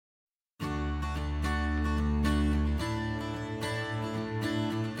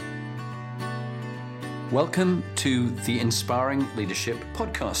Welcome to the Inspiring Leadership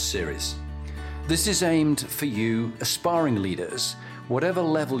podcast series. This is aimed for you aspiring leaders, whatever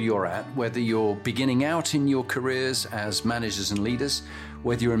level you're at, whether you're beginning out in your careers as managers and leaders,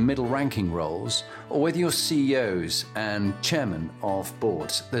 whether you're in middle ranking roles, or whether you're CEOs and chairmen of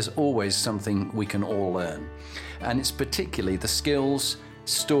boards. There's always something we can all learn. And it's particularly the skills,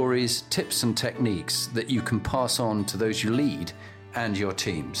 stories, tips and techniques that you can pass on to those you lead and your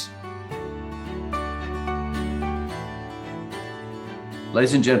teams.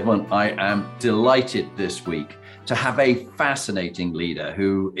 Ladies and gentlemen, I am delighted this week to have a fascinating leader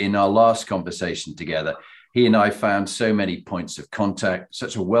who, in our last conversation together, he and I found so many points of contact,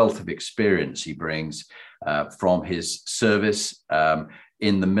 such a wealth of experience he brings from his service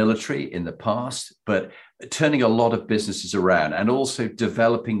in the military in the past, but turning a lot of businesses around and also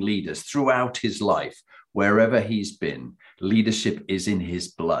developing leaders throughout his life. Wherever he's been, leadership is in his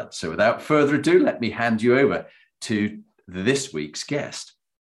blood. So without further ado, let me hand you over to this week's guest.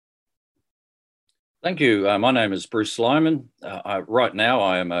 Thank you. My name is Bruce Lyman. Right now,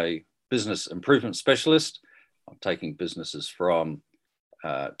 I am a business improvement specialist. I'm taking businesses from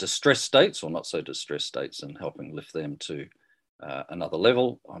distressed states or not so distressed states and helping lift them to another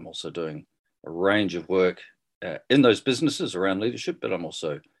level. I'm also doing a range of work in those businesses around leadership, but I'm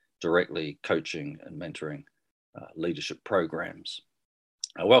also directly coaching and mentoring leadership programs.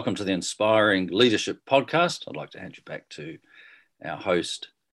 Welcome to the Inspiring Leadership podcast. I'd like to hand you back to our host,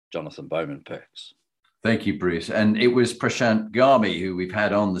 Jonathan Bowman-Perks. Thank you, Bruce. And it was Prashant Gami, who we've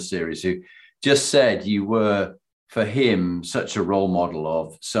had on the series, who just said you were, for him, such a role model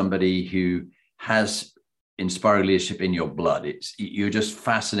of somebody who has inspiring leadership in your blood. You're just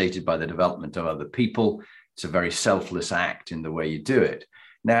fascinated by the development of other people. It's a very selfless act in the way you do it.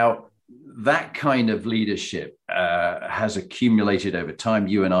 Now, that kind of leadership has accumulated over time.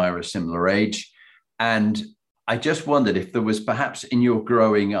 You and I are a similar age. And I just wondered if there was perhaps in your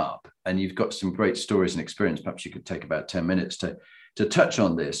growing up, and you've got some great stories and experience, perhaps you could take about 10 minutes to touch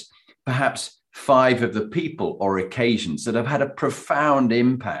on this, perhaps 5 of the people or occasions that have had a profound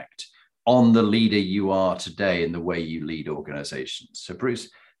impact on the leader you are today in the way you lead organizations. So Bruce,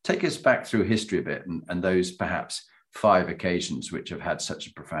 take us back through history a bit and those perhaps 5 occasions which have had such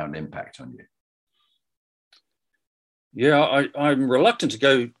a profound impact on you. Yeah, I'm reluctant to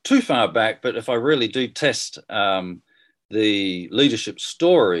go too far back, but if I really do test the leadership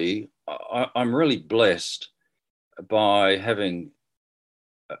story, I'm really blessed by having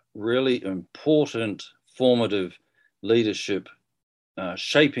really important, formative leadership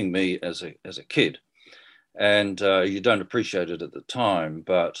shaping me as a kid. And you don't appreciate it at the time,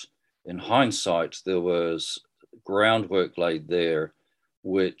 but in hindsight, there was groundwork laid there,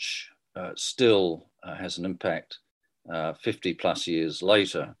 which still has an impact 50 plus years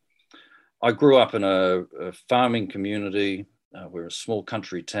later. I grew up in a farming community. We're a small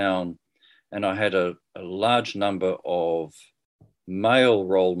country town, and I had a large number of male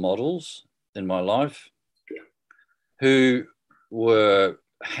role models in my life who were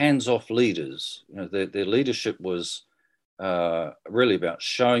hands-off leaders. You know, their leadership was really about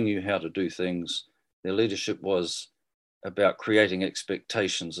showing you how to do things. Their leadership was about creating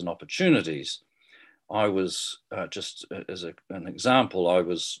expectations and opportunities. I was just as an example, I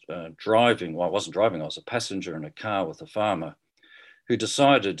was driving. Well, I wasn't driving. I was a passenger in a car with a farmer who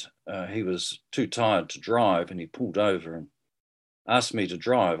decided he was too tired to drive, and he pulled over and asked me to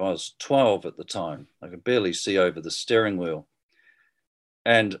drive. I was 12 at the time. I could barely see over the steering wheel.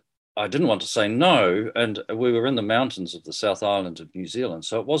 And I didn't want to say no. And we were in the mountains of the South Island of New Zealand,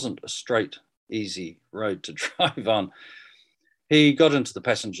 so it wasn't a straight, easy road to drive on. He got into the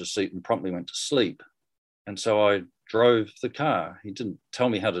passenger seat and promptly went to sleep. And so I drove the car. He didn't tell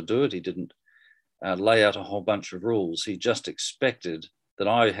me how to do it. He didn't lay out a whole bunch of rules. He just expected that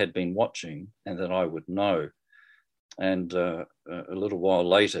I had been watching and that I would know. And a little while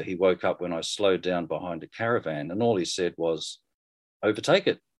later, he woke up when I slowed down behind a caravan, and all he said was, "Overtake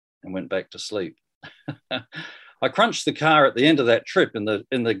it," and went back to sleep. I crunched the car at the end of that trip in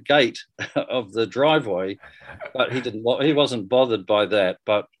the gate of the driveway, but he wasn't bothered by that.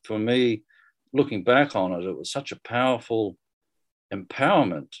 But for me, looking back on it, it was such a powerful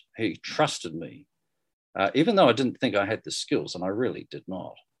empowerment. He trusted me, even though I didn't think I had the skills, and I really did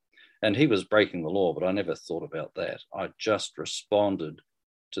not. And he was breaking the law, but I never thought about that. I just responded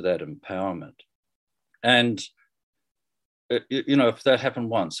to that empowerment. And, you know, if that happened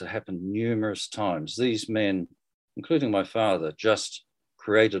once, it happened numerous times. These men, including my father, just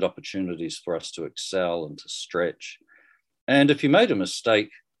created opportunities for us to excel and to stretch. And if you made a mistake,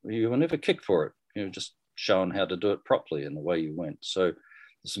 you were never kicked for it. You were just shown how to do it properly in the way you went. So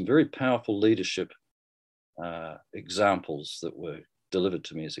there's some very powerful leadership examples that were delivered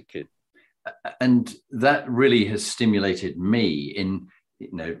to me as a kid. And that really has stimulated me in,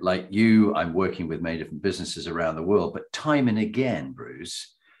 like you, I'm working with many different businesses around the world, but time and again,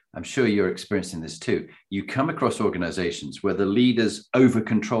 Bruce, I'm sure you're experiencing this too. You come across organizations where the leaders over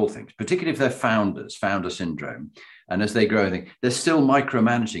control things, particularly if they're founders, founder syndrome. And as they grow, they're still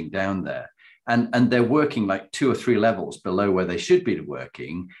micromanaging down there. And they're working like 2 or 3 levels below where they should be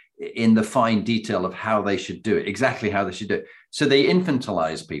working in the fine detail of how they should do it, exactly how they should do it. So they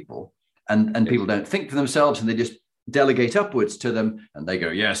infantilize people, and yes. People don't think for themselves, and they just delegate upwards to them, and they go,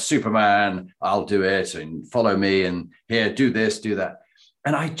 yes, Superman, I'll do it, and follow me, and here, do this, do that.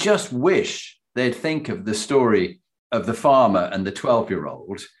 And I just wish they'd think of the story of the farmer and the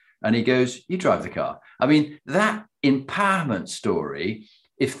 12-year-old, and he goes, you drive the car. I mean, that empowerment story,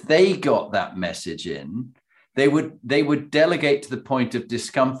 if they got that message in, they would delegate to the point of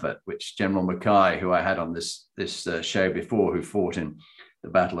discomfort, which General Mackay, who I had on this show before, who fought in the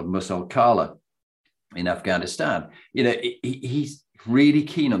Battle of Musul Kala in Afghanistan, he's really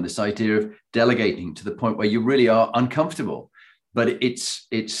keen on this idea of delegating to the point where you really are uncomfortable. But it's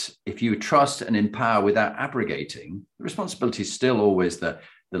if you trust and empower without abrogating, the responsibility is still always the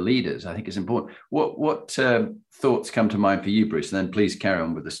leaders. I think it's important. What thoughts come to mind for you, Bruce? And then please carry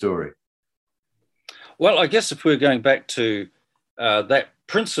on with the story. Well, I guess if we're going back to that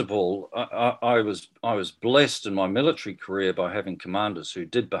principle, I was blessed in my military career by having commanders who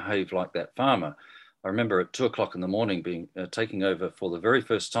did behave like that farmer. I remember at 2:00 in the morning being taking over for the very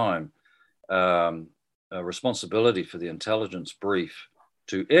first time responsibility for the intelligence brief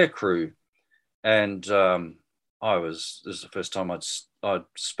to aircrew, and this is the first time I'd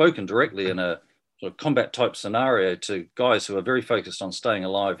spoken directly in a sort of combat type scenario to guys who are very focused on staying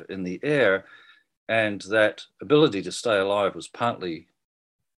alive in the air, and that ability to stay alive was partly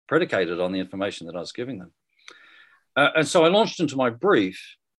predicated on the information that I was giving them. And so I launched into my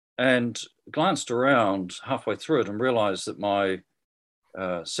brief and glanced around halfway through it and realized that my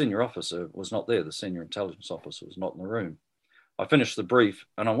senior officer was not there. The senior intelligence officer was not in the room. I finished the brief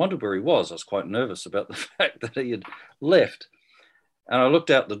and I wondered where he was. I was quite nervous about the fact that he had left. And I looked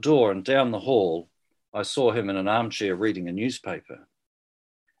out the door, and down the hall, I saw him in an armchair reading a newspaper.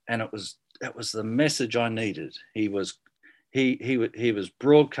 And it was the message I needed. He was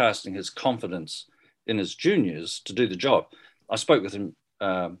broadcasting his confidence in his juniors to do the job. I spoke with him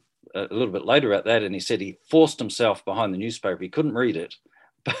a little bit later about that, and he said he forced himself behind the newspaper. He couldn't read it,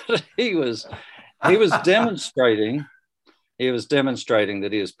 but he was demonstrating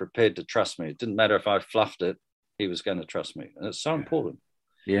that he was prepared to trust me. It didn't matter if I fluffed it; he was going to trust me, and it's so important.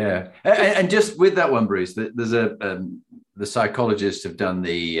 Yeah, and just with that one, Bruce, there's the psychologists have done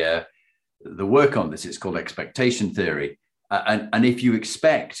the work on this. It's called expectation theory. And if you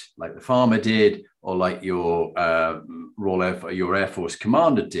expect, like the farmer did, or like your Air Force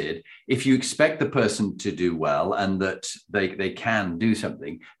commander did, if you expect the person to do well and that they can do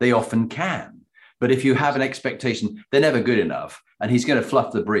something, they often can. But if you have an expectation, they're never good enough, and he's going to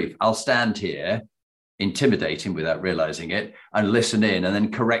fluff the brief, I'll stand here, intimidate him without realizing it, and listen in, and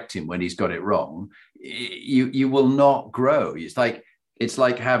then correct him when he's got it wrong. You will not grow. It's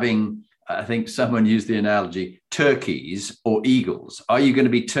like having, I think someone used the analogy, turkeys or eagles. Are you going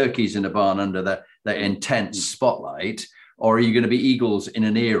to be turkeys in a barn under the intense spotlight, or are you going to be eagles in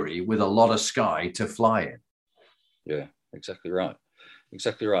an eyrie with a lot of sky to fly in? Yeah, exactly right.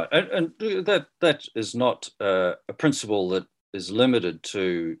 Exactly right. And that is not a principle that is limited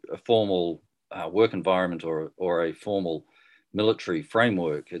to a formal work environment or a formal military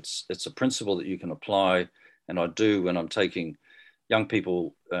framework. It's a principle that you can apply, and I do when I'm taking young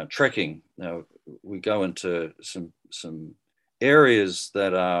people trekking. Now, we go into some areas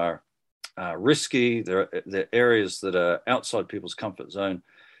that are risky. They're areas that are outside people's comfort zone.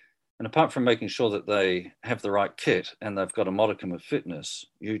 And apart from making sure that they have the right kit and they've got a modicum of fitness,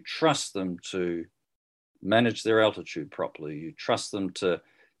 you trust them to manage their altitude properly. You trust them to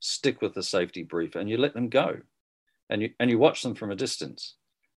stick with the safety brief, and you let them go, and you watch them from a distance,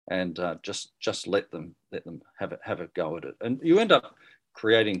 and just let them have a go at it. And you end up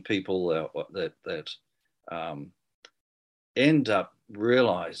creating people that end up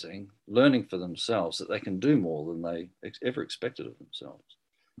learning for themselves that they can do more than they ever expected of themselves.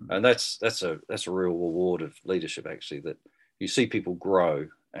 And that's a real reward of leadership, actually, that you see people grow,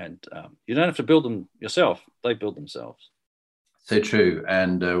 and you don't have to build them yourself; they build themselves. So true.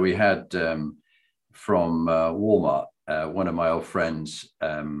 And we had from Walmart, one of my old friends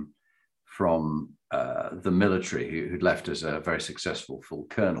from the military who'd left as a very successful full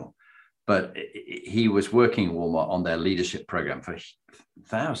colonel, but he was working at Walmart on their leadership program for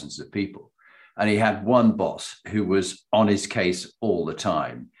thousands of people. And he had one boss who was on his case all the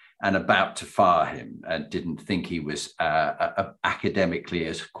time and about to fire him and didn't think he was academically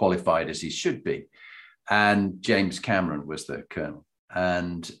as qualified as he should be. And James Cameron was the colonel.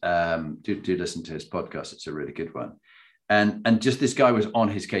 And do listen to his podcast. It's a really good one. And just this guy was on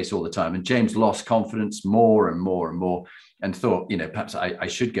his case all the time. And James lost confidence more and more and more and thought, perhaps I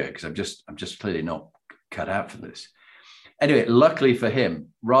should go because I'm just clearly not cut out for this. Anyway, luckily for him,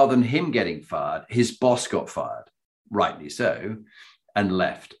 rather than him getting fired, his boss got fired, rightly so, and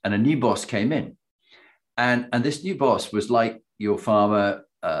left. And a new boss came in. And this new boss was like your farmer,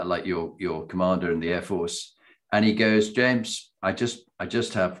 like your commander in the Air Force. And he goes, James, I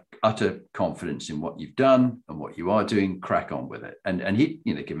just have utter confidence in what you've done and what you are doing. Crack on with it. And he'd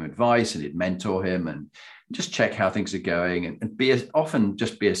give him advice and he'd mentor him and just check how things are going and often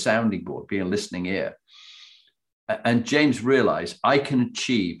just be a sounding board, be a listening ear. And James realized I can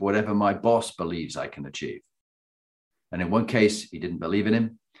achieve whatever my boss believes I can achieve. And in one case, he didn't believe in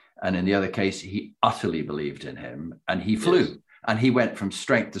him. And in the other case, he utterly believed in him and he flew. Yes. And he went from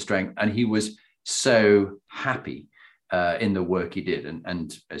strength to strength. And he was so happy in the work he did.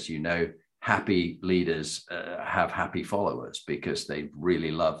 And as you know, happy leaders have happy followers because they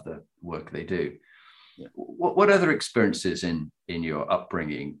really love the work they do. Yeah. What other experiences in your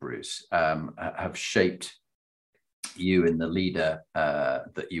upbringing, Bruce, have shaped you in the leader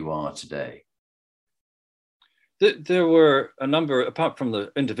that you are today? There were a number, apart from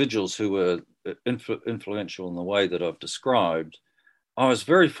the individuals who were influential in the way that I've described. I was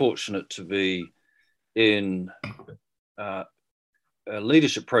very fortunate to be in a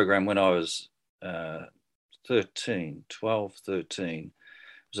leadership program when I was 13. It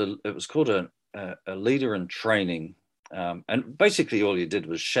was called a leader in training. And basically all you did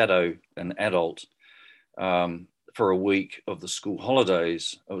was shadow an adult for a week of the school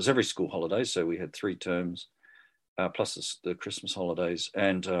holidays. It was every school holiday, so we had 3 terms, plus the Christmas holidays.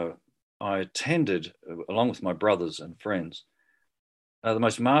 And I attended, along with my brothers and friends, the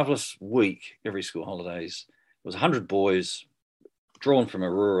most marvelous week every school holidays. It was 100 boys drawn from a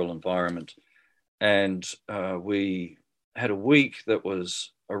rural environment. And we had a week that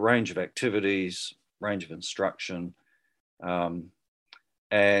was a range of activities, range of instruction, and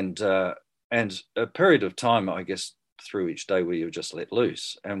a period of time, I guess, through each day where you were just let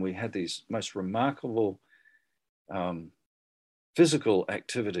loose. And we had these most remarkable physical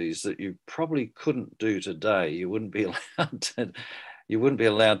activities that you probably couldn't do today. You wouldn't be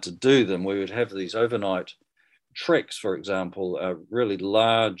allowed to do them. We would have these overnight treks, for example, really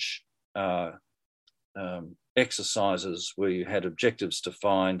large exercises where you had objectives to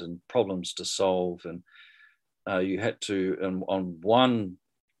find and problems to solve. And you had to, and on one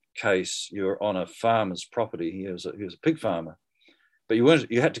case, you're on a farmer's property. He was a pig farmer, but you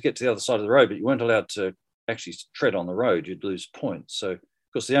had to get to the other side of the road, but you weren't allowed to actually tread on the road. You'd lose points. So, of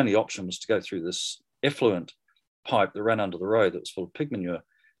course, the only option was to go through this effluent pipe that ran under the road that was full of pig manure.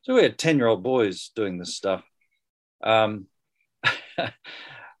 So we had 10-year-old boys doing this stuff.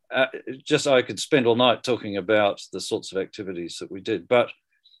 Just I could spend all night talking about the sorts of activities that we did. But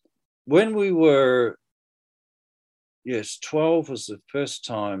when we were, 12 was the first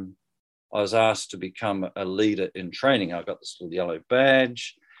time I was asked to become a leader in training. I got this little yellow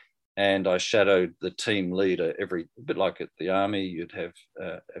badge and I shadowed the team leader a bit like at the army, you'd have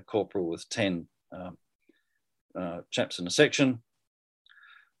a corporal with 10 chaps in a section.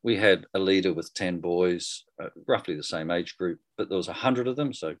 We had a leader with 10 boys, roughly the same age group, but there was 100 of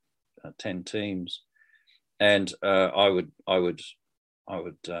them, so 10 teams. And I would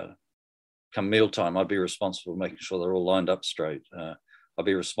come mealtime, I'd be responsible for making sure they're all lined up straight. I'd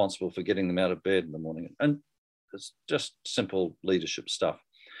be responsible for getting them out of bed in the morning. And it's just simple leadership stuff.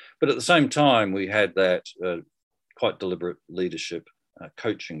 But at the same time, we had that quite deliberate leadership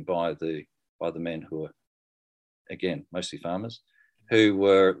coaching by the men who were, again, mostly farmers, who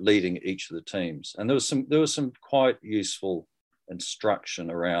were leading each of the teams. And there was some quite useful instruction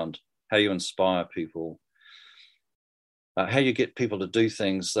around how you inspire people, how you get people to do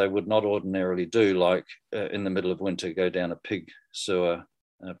things they would not ordinarily do, like in the middle of winter, go down a pig sewer,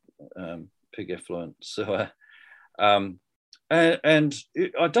 pig effluent sewer. And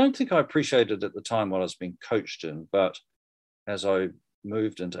I don't think I appreciated at the time what I was being coached in, but as I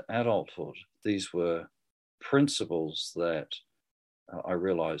moved into adulthood, these were principles that I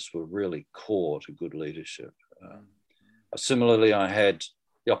realized were really core to good leadership. Similarly, I had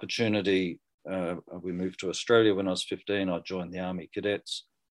the opportunity, we moved to Australia when I was 15, I joined the Army Cadets.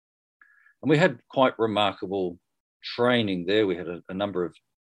 And we had quite remarkable training there. We had a number of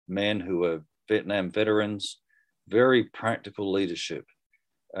men who were Vietnam veterans, very practical leadership.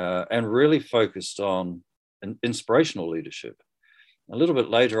 and really focused on inspirational leadership. A little bit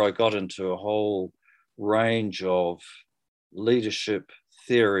later, I got into a whole range of leadership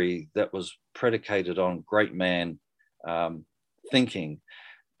theory that was predicated on great man thinking,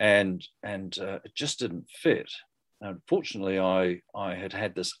 and it just didn't fit. Unfortunately, I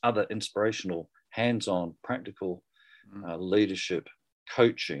had this other inspirational, hands-on, practical leadership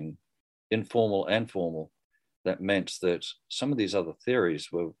coaching, informal and formal, that meant that some of these other theories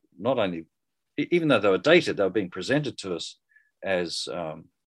were not only, even though they were dated, they were being presented to us as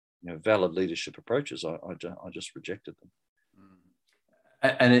valid leadership approaches. I just rejected them.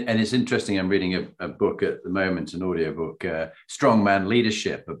 And it's interesting. I'm reading a book at the moment, an audio book, Strongman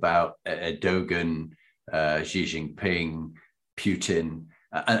Leadership, about Erdogan, Xi Jinping, Putin,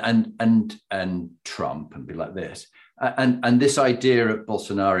 and Trump, and be like this, and this idea of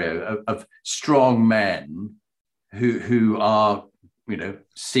Bolsonaro of strong men who are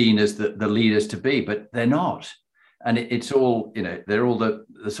seen as the leaders to be, but they're not, and it's all they're all the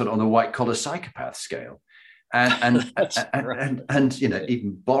sort of on the white collar psychopath scale. And right. and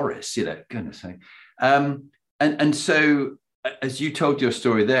even Boris, goodness sake. And so as you told your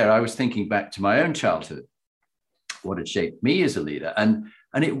story there, I was thinking back to my own childhood, what had shaped me as a leader. And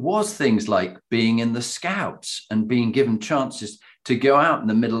it was things like being in the Scouts and being given chances to go out in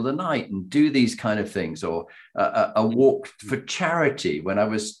the middle of the night and do these kind of things, or a walk for charity when I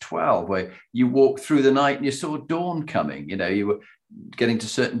was 12, where you walked through the night and you saw dawn coming, you were getting to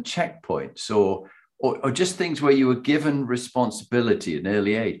certain checkpoints, or just things where you were given responsibility at an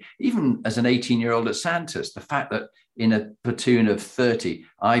early age. Even as an 18-year-old at Santos, the fact that in a platoon of 30,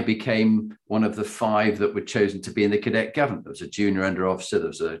 I became one of the 5 that were chosen to be in the cadet government. There was a junior under officer, there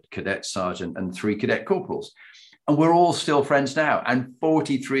was a cadet sergeant, and 3 cadet corporals. And we're all still friends now. And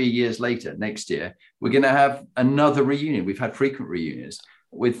 43 years later, next year, we're going to have another reunion. We've had frequent reunions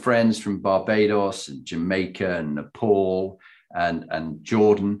with friends from Barbados and Jamaica and Nepal and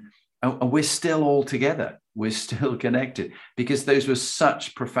Jordan. And we're still all together. We're still connected because those were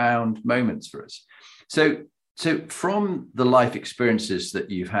such profound moments for us. So from the life experiences that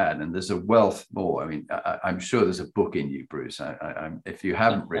you've had, and there's a wealth more. I mean, I'm sure there's a book in you, Bruce. If you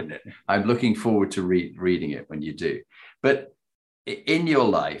haven't written it, I'm looking forward to reading it when you do. But in your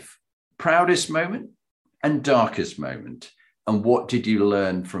life, proudest moment and darkest moment, and what did you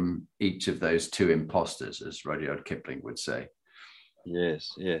learn from each of those 2 imposters, as Rudyard Kipling would say?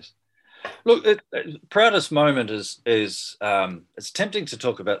 Yes. Look, proudest moment is it's tempting to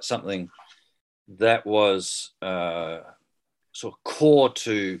talk about something that was sort of core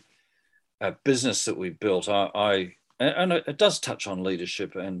to a business that we built. And it does touch on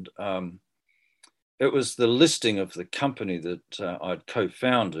leadership, and it was the listing of the company that I'd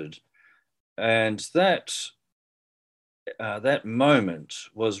co-founded, and that moment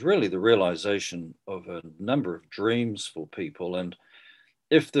was really the realization of a number of dreams for people. And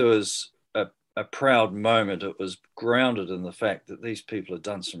if there was a proud moment, it was grounded in the fact that these people had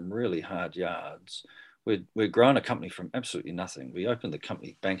done some really hard yards. We'd grown a company from absolutely nothing. We opened the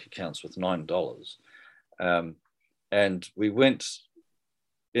company bank accounts with $9. And we went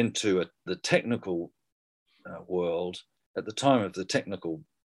into the technical world at the time of the technical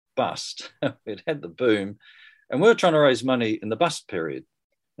bust. It had the boom. And we were trying to raise money in the bust period,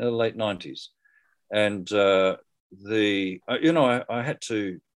 in the late 90s. And I had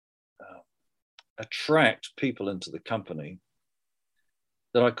to attract people into the company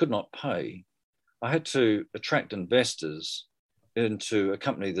that I could not pay. I had to attract investors into a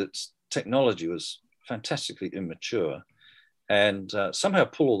company that's technology was fantastically immature, and somehow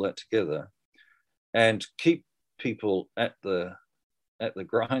pull all that together and keep people at the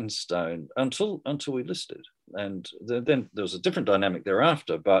grindstone until we listed. And then there was a different dynamic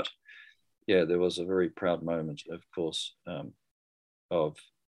thereafter, but yeah, there was a very proud moment, of course, of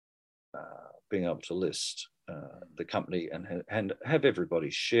being able to list the company and have everybody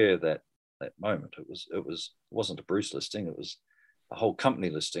share that moment. It wasn't a Bruce listing; it was a whole company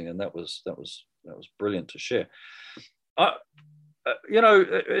listing, and that was brilliant to share.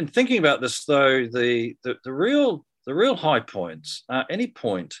 In thinking about this, though, the real high points are any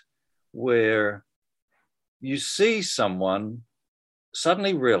point where you see someone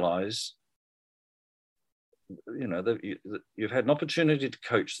suddenly realize, that you've had an opportunity to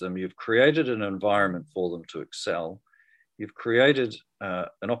coach them, you've created an environment for them to excel, you've created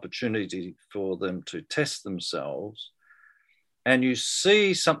an opportunity for them to test themselves, and you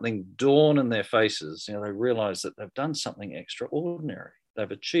see something dawn in their faces. They realize that they've done something extraordinary. They've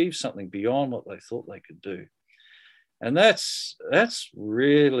achieved something beyond what they thought they could do. And that's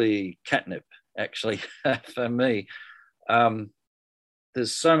really catnip, actually, for me.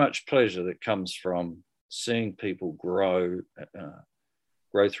 there's so much pleasure that comes from seeing people grow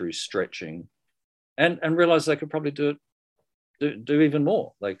through stretching, and realize they could probably do even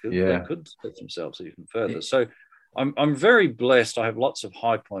more. They could stretch themselves even further. So I'm very blessed. I have lots of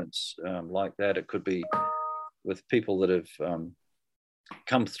high points like that. It could be with people that have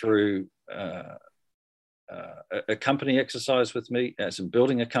come through a company exercise with me, as in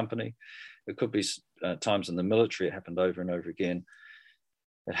building a company. It could be times in the military. It happened over and over again.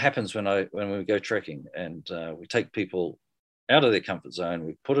 It happens when we go trekking, and we take people out of their comfort zone.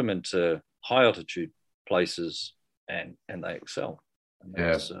 We put them into high altitude places, and they excel. And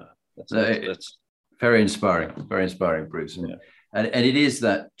that's very inspiring, Bruce. And it is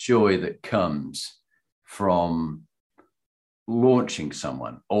that joy that comes from launching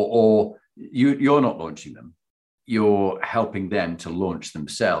someone, or you're not launching them, you're helping them to launch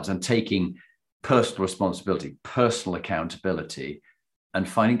themselves, and taking personal responsibility, personal accountability, and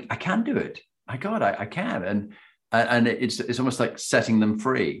finding, I can do it. I can. And it's almost like setting them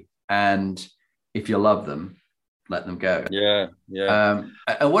free. And if you love them, let them go. Yeah.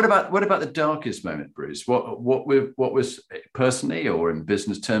 And what about the darkest moment, Bruce? What was personally or in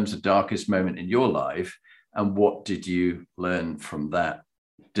business terms the darkest moment in your life, and what did you learn from that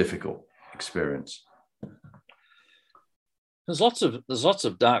difficult experience? There's lots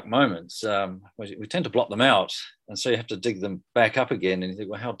of dark moments. We tend to block them out, and so you have to dig them back up again. And you think,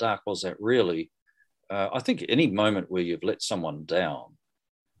 well, how dark was that really? I think any moment where you've let someone down.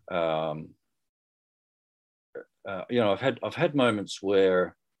 I've had moments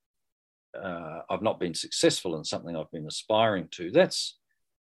where I've not been successful in something I've been aspiring to.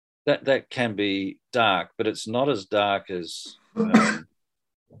 That can be dark, but it's not as dark as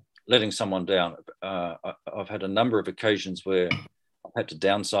letting someone down. I've had a number of occasions where I've had to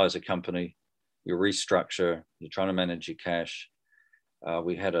downsize a company. You restructure, you're trying to manage your cash.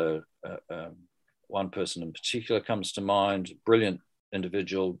 We had one person in particular comes to mind, brilliant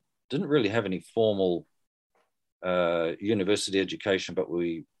individual, didn't really have any formal university education, but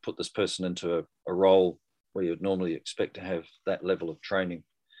we put this person into a role where you'd normally expect to have that level of training.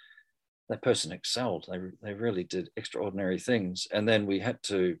 That person excelled. They really did extraordinary things. And then we had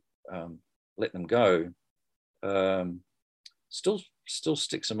to let them go. Still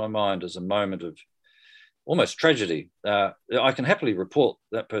sticks in my mind as a moment of almost tragedy. I can happily report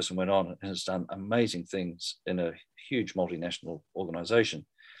that person went on and has done amazing things in a huge multinational organization,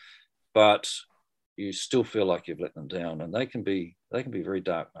 but you still feel like you've let them down, and they can be very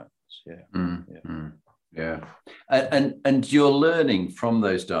dark moments. Yeah. And you're learning from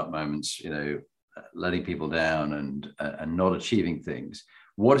those dark moments, letting people down and not achieving things.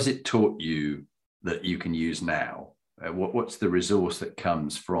 What has it taught you that you can use now? What's the resource that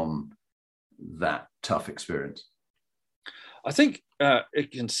comes from that tough experience? I think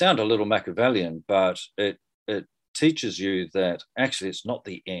it can sound a little Machiavellian, but it teaches you that actually it's not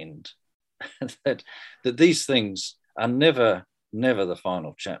the end. that these things are never the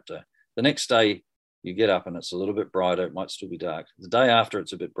final chapter. The next day you get up and it's a little bit brighter. It might still be dark. The day after,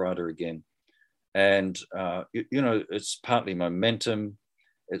 it's a bit brighter again. And it's partly momentum.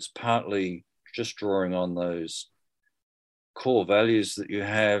 It's partly just drawing on those core values that you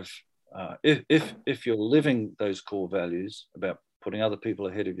have. If you're living those core values about putting other people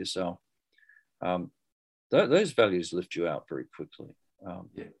ahead of yourself, those values lift you out very quickly.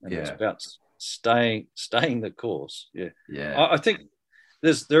 It's about staying the course. I think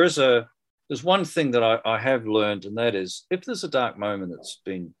there's one thing that I have learned, and that is, if there's a dark moment that's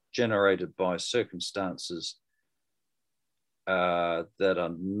been generated by circumstances that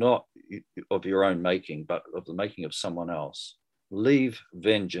are not of your own making, but of the making of someone else, leave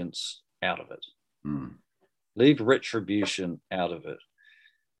vengeance out of it. Leave retribution out of it.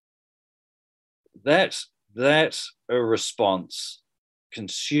 That a response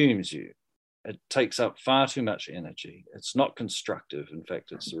consumes you. It takes up far too much energy. It's not constructive. In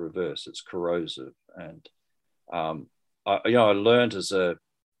fact, it's the reverse. It's corrosive. And I learned I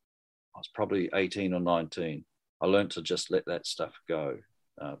was probably 18 or 19. I learned to just let that stuff go.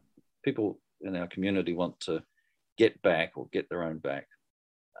 People in our community want to get back or get their own back.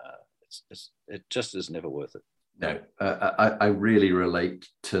 It just is never worth it. No, I really relate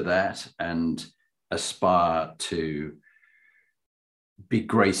to that and aspire to be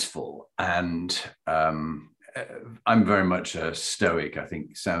graceful. And I'm very much a stoic. I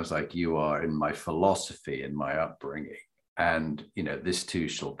think sounds like you are in my philosophy and my upbringing. And, this too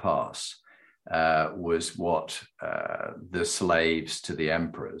shall pass was what the slaves to the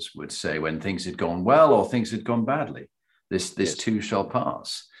emperors would say when things had gone well or things had gone badly. This too shall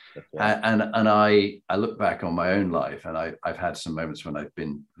pass. Right. And I look back on my own life, and I've had some moments when I've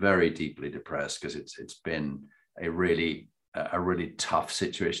been very deeply depressed because it's been a really tough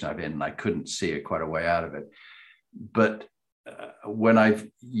situation I've been in, and I couldn't see quite a way out of it. But when I've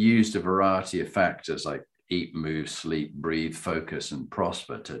used a variety of factors like eat, move, sleep, breathe, focus, and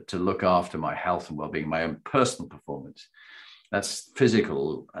prosper to look after my health and well-being, my own personal performance, that's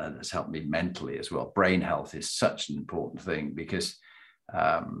physical, and it's helped me mentally as well. Brain health is such an important thing because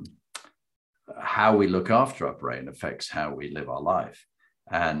how we look after our brain affects how we live our life.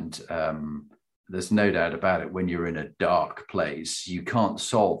 And there's no doubt about it, when you're in a dark place, you can't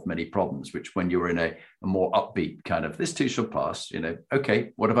solve many problems, which when you're in a more upbeat kind of, this too shall pass,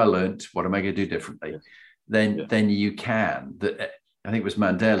 okay, what have I learned? What am I going to do differently? Then you can. I think it was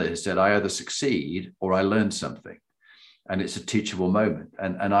Mandela who said, I either succeed or I learn something. And it's a teachable moment.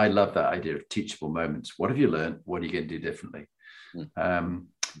 And I love that idea of teachable moments. What have you learned? What are you going to do differently?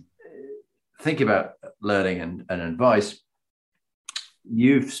 Think about learning and advice.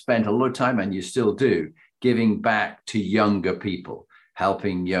 You've spent a lot of time, and you still do, giving back to younger people,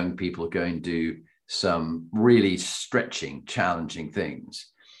 helping young people go and do some really stretching, challenging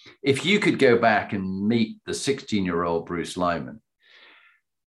things. If you could go back and meet the 16-year-old Bruce Lyman,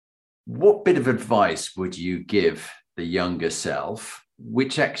 what bit of advice would you give the younger self,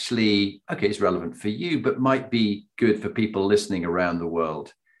 which actually, okay, is relevant for you, but might be good for people listening around the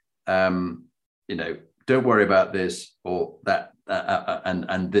world? Don't worry about this or that,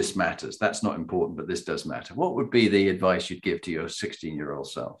 and this matters. That's not important, but this does matter. What would be the advice you'd give to your 16-year-old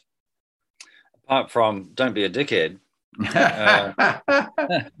self? Apart from don't be a dickhead.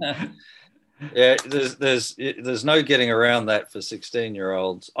 Yeah, there's no getting around that for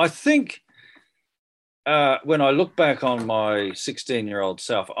 16-year-olds. I think when I look back on my 16-year-old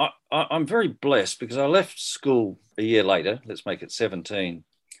self, I'm very blessed because I left school a year later. Let's make it 17.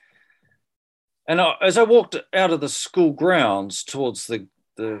 And as I walked out of the school grounds towards the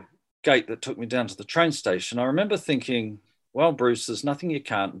gate that took me down to the train station, I remember thinking, well, Bruce, there's nothing you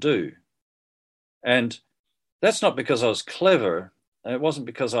can't do. And that's not because I was clever. It wasn't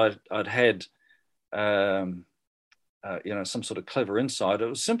because I'd had, some sort of clever insight. It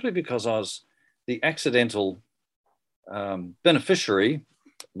was simply because I was the accidental beneficiary, in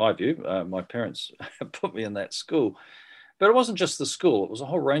my view. My parents put me in that school. But it wasn't just the school; it was a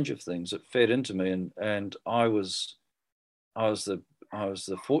whole range of things that fed into me, and I was the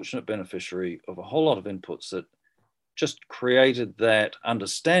fortunate beneficiary of a whole lot of inputs that just created that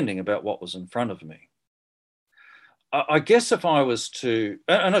understanding about what was in front of me. I guess if I was to,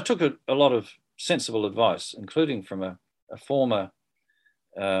 and I took a lot of sensible advice, including from a former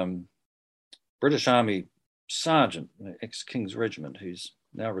British Army sergeant, ex-King's Regiment, who's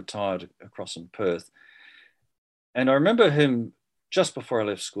now retired across in Perth. And I remember him, just before I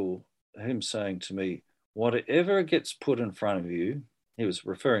left school, him saying to me, whatever gets put in front of you, he was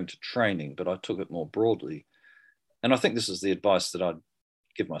referring to training, but I took it more broadly. And I think this is the advice that I'd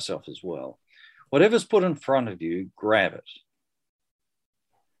give myself as well. Whatever's put in front of you, grab it.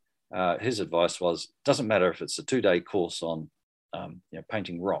 His advice was, doesn't matter if it's a 2-day course on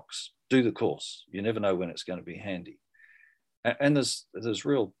painting rocks, do the course. You never know when it's going to be handy. And there's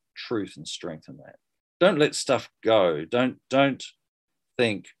real truth and strength in that. Don't let stuff go. Don't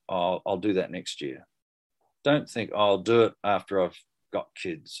think, oh, I'll do that next year. Don't think, oh, I'll do it after I've got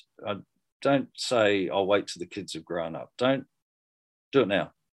kids. Don't say, I'll wait till the kids have grown up. Don't do it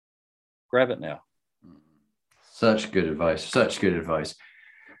now. Grab it now. Such good advice. Such good advice.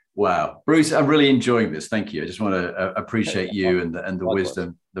 Wow, Bruce, I'm really enjoying this. Thank you. I just want to appreciate you and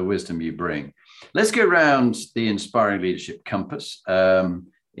the wisdom you bring. Let's go around the Inspiring Leadership Compass.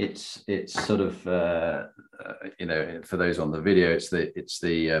 It's sort of for those on the video, it's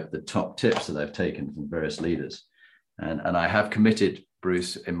the top tips that I've taken from various leaders, and I have committed,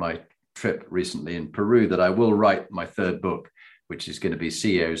 Bruce, in my trip recently in Peru, that I will write my third book, which is going to be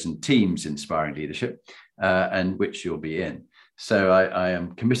CEOs and Teams Inspiring Leadership, and which you'll be in. So I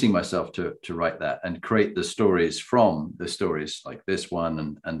am committing myself to write that and create the stories from the stories like this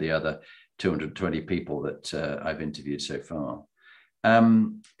one and the other 220 people that I've interviewed so far.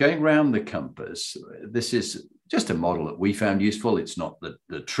 Going around the compass, this is just a model that we found useful. It's not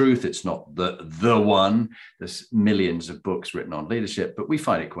the truth. It's not the one. There's millions of books written on leadership, but we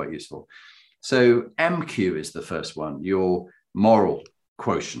find it quite useful. So MQ is the first one, your moral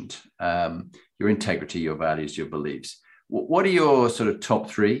quotient, your integrity, your values, your beliefs. What are your sort of top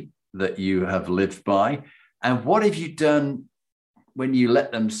three that you have lived by? And what have you done when you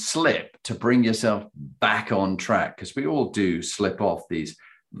let them slip to bring yourself back on track? Because we all do slip off these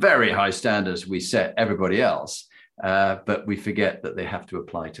very high standards we set everybody else. but we forget that they have to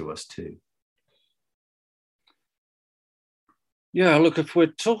apply to us too. Yeah, look, if we're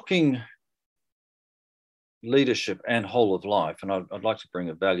talking leadership and whole of life, and I'd like to bring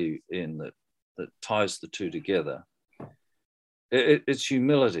a value in that ties the two together, it's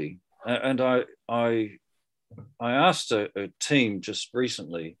humility. And I asked a team just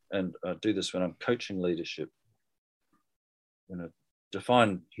recently, and I do this when I'm coaching leadership,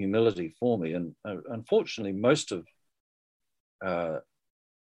 define humility for me. And unfortunately, most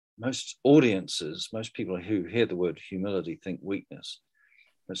audiences, most people who hear the word humility think weakness.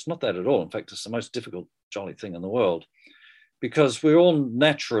 It's not that at all. In fact, it's the most difficult, jolly thing in the world, because we're all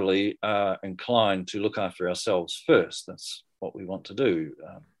naturally inclined to look after ourselves first. That's what we want to do.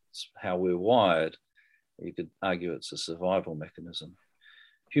 It's how we're wired. You could argue it's a survival mechanism.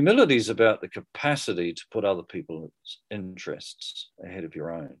 Humility is about the capacity to put other people's interests ahead of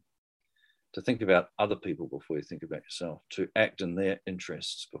your own, to think about other people before you think about yourself, to act in their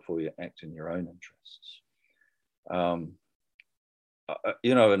interests before you act in your own interests.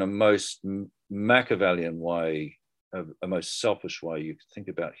 In a most Machiavellian way, a most selfish way, you could think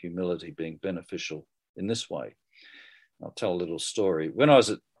about humility being beneficial in this way. I'll tell a little story. When I was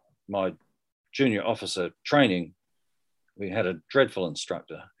at my junior officer training, we had a dreadful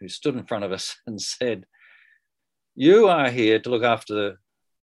instructor who stood in front of us and said, "You are here to look after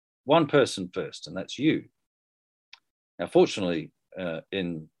one person first, and that's you." Now, fortunately,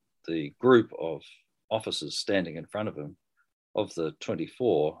 in the group of officers standing in front of him, of the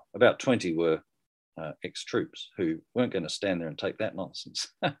 24, about 20 were ex-troops who weren't going to stand there and take that nonsense.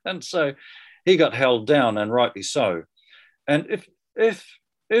 And so he got held down, and rightly so. And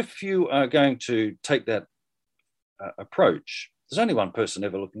if you are going to take that approach, there's only one person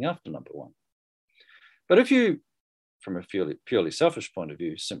ever looking after number one. But if you, from a purely selfish point of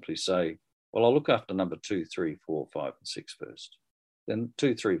view, simply say, well, I'll look after number 2, 3, 4, 5, and 6 first, then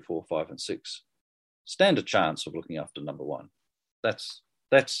 2, 3, 4, 5, and 6 stand a chance of looking after number one. That's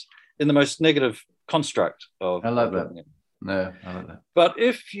in the most negative construct of. I love that. No, I like that. But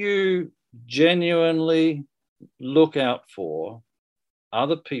if you genuinely look out for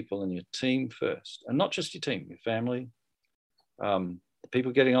other people in your team first, and not just your team, your family, the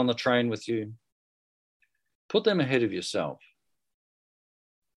people getting on the train with you, put them ahead of yourself,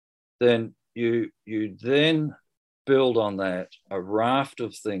 then you then build on that a raft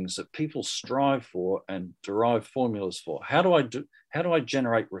of things that people strive for and derive formulas for. How do I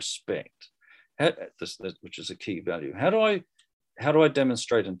generate respect? Which is a key value. How do I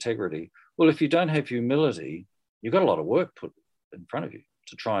demonstrate integrity? Well, if you don't have humility, you've got a lot of work put in front of you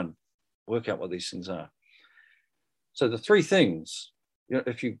to try and work out what these things are. So the three things,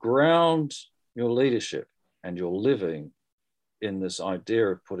 if you ground your leadership and your living in this idea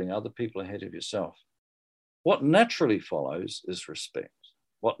of putting other people ahead of yourself, what naturally follows is respect.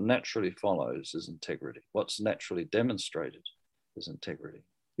 What naturally follows is integrity. What's naturally demonstrated is integrity.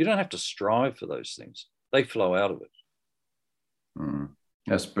 You don't have to strive for those things. They flow out of it.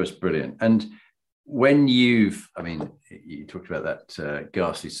 That's brilliant. And when you talked about that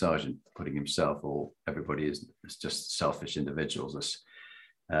ghastly sergeant putting himself, or everybody is just selfish individuals.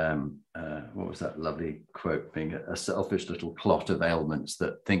 What was that lovely quote? Being a selfish little clot of ailments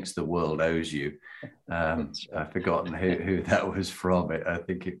that thinks the world owes you. I've forgotten who that was from. I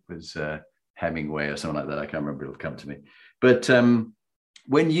think it was Hemingway or something like that. I can't remember. It'll come to me. But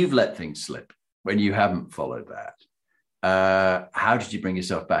when you've let things slip, when you haven't followed that, how did you bring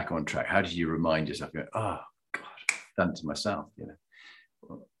yourself back on track? How did you remind yourself, oh God, I've done it to myself?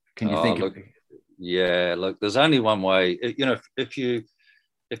 Can you think of? Yeah, look, there's only one way.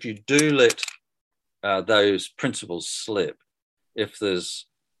 If you do let those principles slip, if there's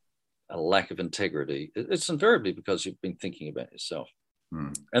a lack of integrity, it's invariably because you've been thinking about yourself.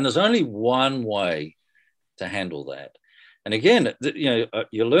 And there's only one way to handle that. And again,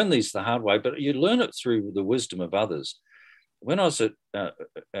 you learn these the hard way, but you learn it through the wisdom of others. When I was at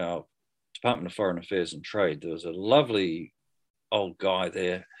our Department of Foreign Affairs and Trade, there was a lovely old guy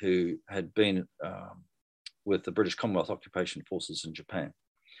there who had been with the British Commonwealth Occupation Forces in Japan,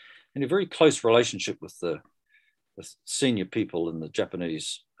 and a very close relationship with the senior people in the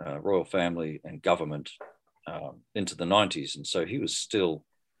Japanese royal family and government into the 90s. And so he was still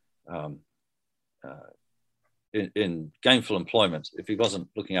in gainful employment. If he wasn't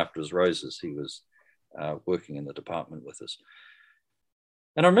looking after his roses, he was working in the department with us.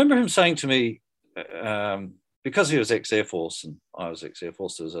 And I remember him saying to me, because he was ex-Air Force and I was ex-Air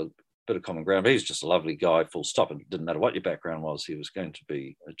Force, there was a bit of common ground, but he was just a lovely guy, full stop. And it didn't matter what your background was, he was going to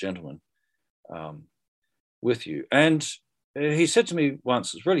be a gentleman with you. And he said to me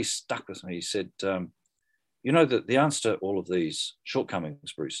once, it's really stuck with me, he said, you know that the answer to all of these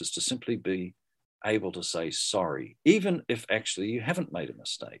shortcomings, Bruce, is to simply be able to say sorry, even if actually you haven't made a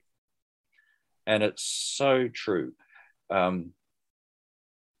mistake. And it's so true.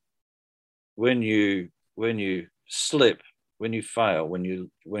 When you slip, when you fail, when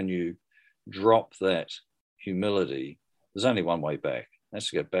you drop that humility, there's only one way back. That's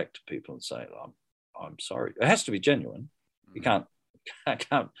to go back to people and say, I'm sorry. It has to be genuine. You can't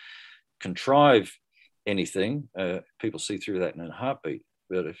contrive anything. People see through that in a heartbeat.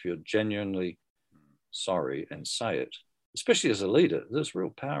 But if you're genuinely sorry and say it, especially as a leader, there's real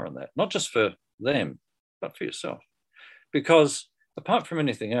power in that, not just for them, but for yourself. Because apart from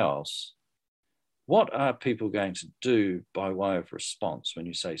anything else, what are people going to do by way of response when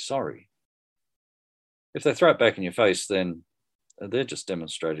you say sorry? If they throw it back in your face, then they're just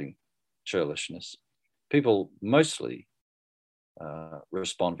demonstrating churlishness. People mostly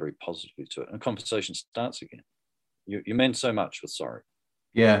respond very positively to it, and the conversation starts again. You meant so much with sorry.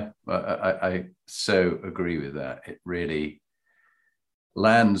 Yeah, I so agree with that. It really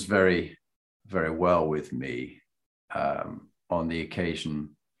lands very, very well with me on the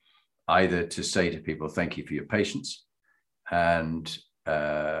occasion, either to say to people, thank you for your patience. And,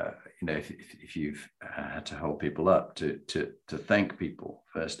 if you've had to hold people up, to thank people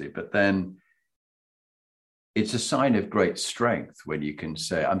firstly, but then it's a sign of great strength when you can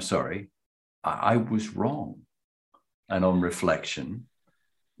say, I'm sorry, I was wrong. And on reflection,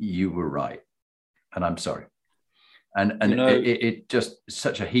 you were right. And I'm sorry. And it just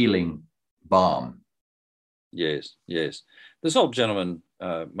such a healing balm. Yes. This old gentleman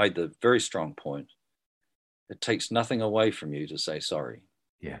made the very strong point. It takes nothing away from you to say sorry.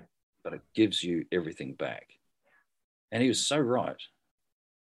 Yeah. But it gives you everything back. And he was so right.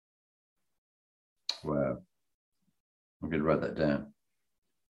 Wow. I'm going to write that down.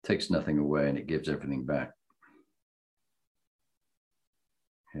 It takes nothing away and it gives everything back.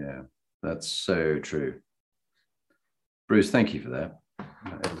 Yeah, that's so true. Bruce, thank you for that.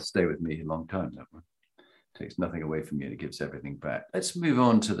 It'll stay with me a long time, that one. It takes nothing away from you and it gives everything back. Let's move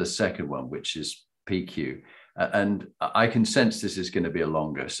on to the second one, which is PQ. And I can sense this is going to be a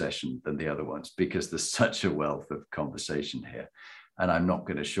longer session than the other ones because there's such a wealth of conversation here, and I'm not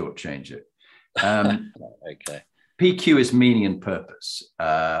going to shortchange it. Okay. PQ is meaning and purpose,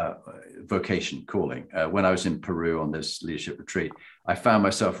 vocation, calling. When I was in Peru on this leadership retreat, I found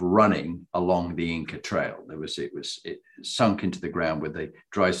myself running along the Inca Trail. It sunk into the ground with the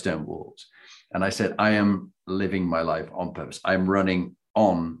dry stone walls. And I said, I am living my life on purpose. I'm running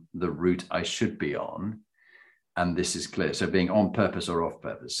on the route I should be on. And this is clear. So being on purpose or off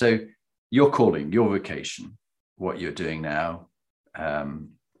purpose. So your calling, your vocation, what you're doing now,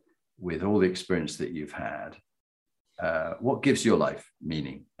 with all the experience that you've had, what gives your life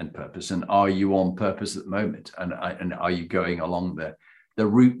meaning and purpose? And are you on purpose at the moment? And are you going along the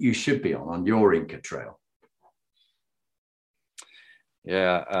route you should be on your Inca Trail?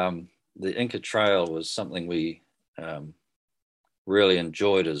 Yeah, the Inca Trail was something we really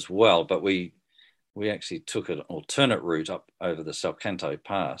enjoyed as well, but we actually took an alternate route up over the Salcantay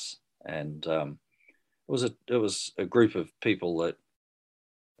Pass, and it was a group of people that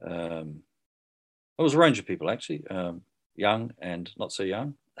it was a range of people actually, young and not so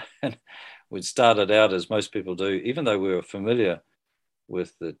young. And we'd started out as most people do, even though we were familiar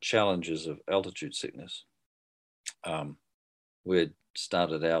with the challenges of altitude sickness. We'd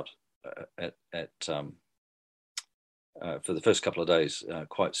started out for the first couple of days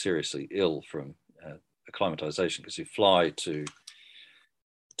quite seriously ill from acclimatization, because you fly to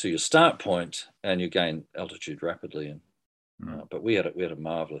your start point and you gain altitude rapidly. And but we had a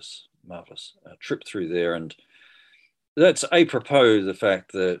marvelous trip through there, and that's apropos the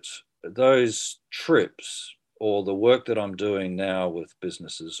fact that those trips, or the work that I'm doing now with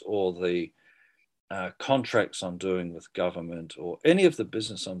businesses, or the contracts I'm doing with government, or any of the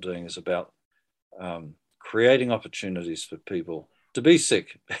business I'm doing, is about creating opportunities for people to be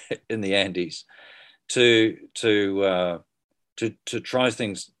sick in the Andes, to try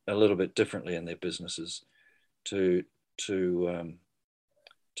things a little bit differently in their businesses, to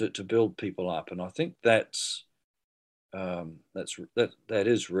build people up. And I think that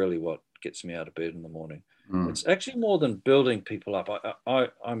is really what gets me out of bed in the morning. It's actually more than building people up.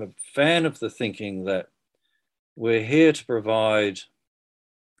 I'm a fan of the thinking that we're here to provide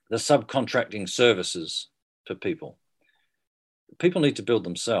the subcontracting services for people. People need to build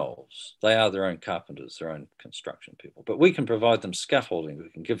themselves. They are their own carpenters, their own construction people. But we can provide them scaffolding. We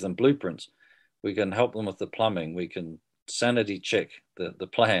can give them blueprints. We can help them with the plumbing. We can sanity check the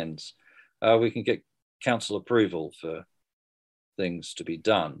plans. We can get council approval for things to be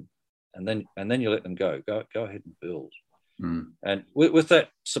done. and then you let them go ahead and build. And with that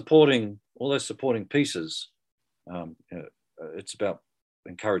supporting, all those supporting pieces, it's about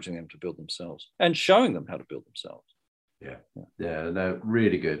encouraging them to build themselves and showing them how to build themselves. Yeah, no,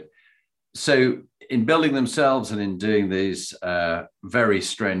 really good. So in building themselves and in doing these very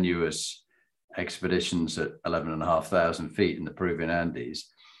strenuous expeditions at 11,500 feet in the Peruvian Andes,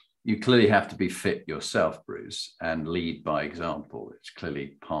 you clearly have to be fit yourself, Bruce, and lead by example. It's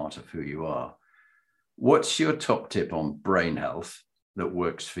clearly part of who you are. What's your top tip on brain health that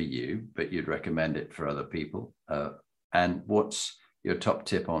works for you, but you'd recommend it for other people? And what's your top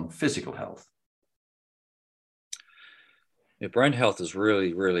tip on physical health? Yeah, brain health is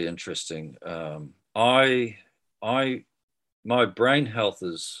really, really interesting. My brain health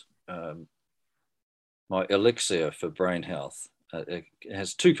is my elixir for brain health. It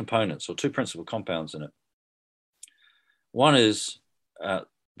has two components or two principal compounds in it. One is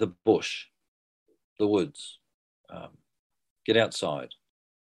the bush, the woods, get outside.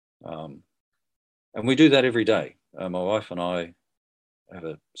 And we do that every day. My wife and I have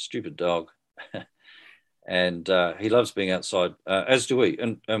a stupid dog and he loves being outside, as do we.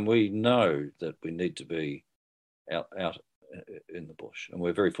 And we know that we need to be out in the bush. And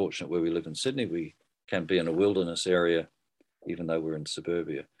we're very fortunate where we live in Sydney. We can be in a wilderness area, even though we're in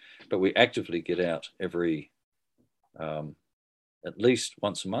suburbia. But we actively get out every, at least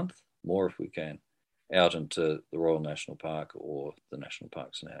once a month, more if we can, out into the Royal National Park or the national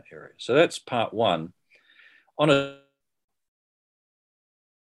parks in our area. So that's part one. So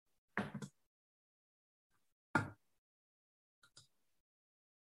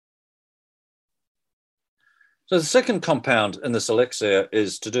the second compound in this elixir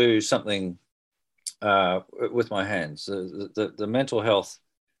is to do something with my hands. The mental health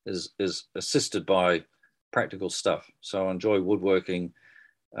is assisted by practical stuff. So I enjoy woodworking.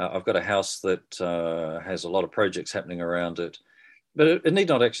 I've got a house that has a lot of projects happening around it, but it need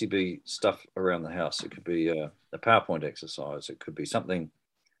not actually be stuff around the house. It could be a PowerPoint exercise. It could be something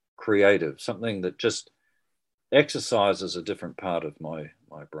creative, something that just exercises a different part of my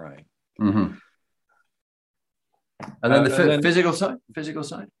brain. Mm-hmm. And then the physical side? The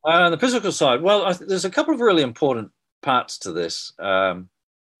physical side. Well, there's a couple of really important parts to this. I'm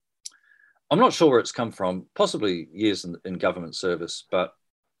not sure where it's come from, possibly years in government service, but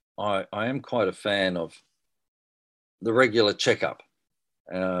I am quite a fan of the regular checkup.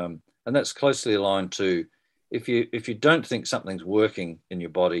 And that's closely aligned to if you don't think something's working in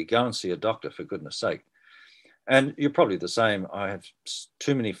your body, go and see a doctor, for goodness sake. And you're probably the same. I have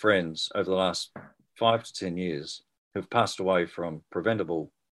too many friends over the last 5 to 10 years who've passed away from preventable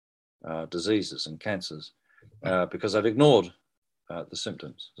diseases and cancers because they've ignored the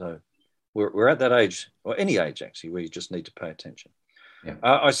symptoms. So we're at that age, or any age actually, where you just need to pay attention. Yeah.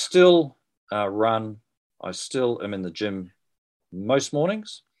 I still run. I still am in the gym most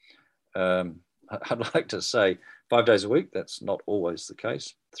mornings. I'd like to say 5 days a week. That's not always the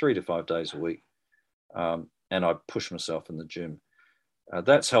case. 3 to 5 days a week. And I push myself in the gym.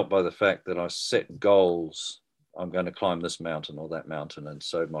 That's helped by the fact that I set goals. I'm going to climb this mountain or that mountain. And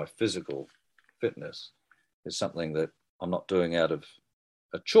so my physical fitness is something that I'm not doing out of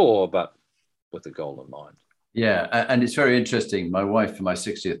a chore, but with a goal in mind. Yeah. And it's very interesting. My wife for my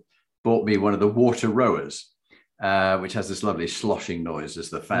 60th bought me one of the water rowers, which has this lovely sloshing noise as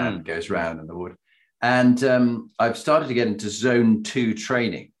the fan goes round in the wood. And I've started to get into zone 2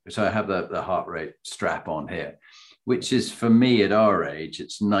 training. So I have the heart rate strap on here, which is, for me at our age,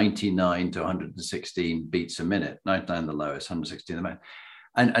 it's 99 to 116 beats a minute, 99 the lowest, 116 the most.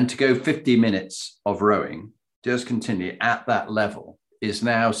 And to go 50 minutes of rowing, just continue at that level, is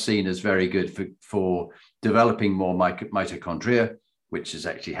now seen as very good for developing more mitochondria, which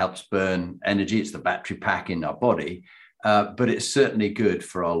actually helps burn energy. It's the battery pack in our body, but it's certainly good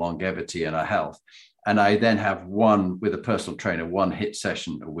for our longevity and our health. And I then have with a personal trainer, 1 HIIT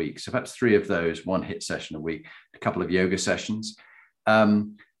session a week. So perhaps 3 of those, 1 HIIT session a week, a couple of yoga sessions.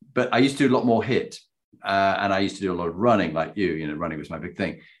 But I used to do a lot more HIIT, and I used to do a lot of running like you, running was my big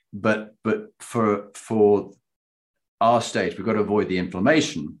thing. But for our stage, we've got to avoid the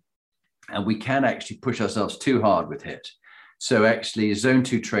inflammation, and we can actually push ourselves too hard with HIIT. So actually zone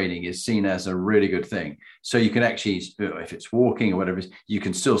 2 training is seen as a really good thing. So you can actually, if it's walking or whatever it is, you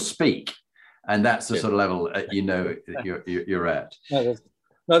can still speak. And that's the sort of level you're at.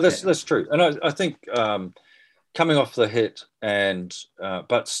 No, that's true. And I think coming off the HIIT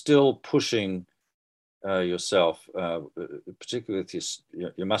but still pushing yourself, particularly with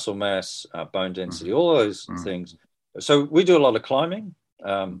your muscle mass, bone density, all those things. So we do a lot of climbing.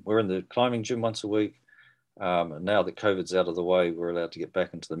 We're in the climbing gym once a week. And now that COVID's out of the way, we're allowed to get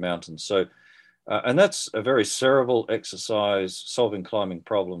back into the mountains. So, and that's a very cerebral exercise, solving climbing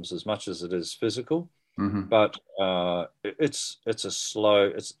problems as much as it is physical. Mm-hmm. But it's a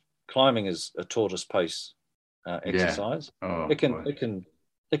slow. Climbing is a tortoise pace exercise. Yeah. Oh, It can boy.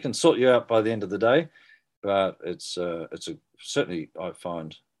 it can sort you out by the end of the day, but it's a certainly, I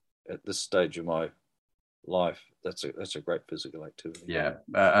find at this stage of my life, that's a great physical activity. Yeah,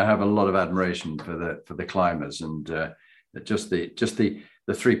 I have a lot of admiration for the climbers, and just the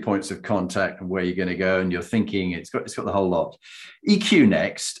 3 points of contact and where you're going to go and your thinking. It's got the whole lot. EQ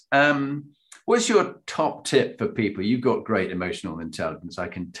next. What's your top tip for people? You've got great emotional intelligence, I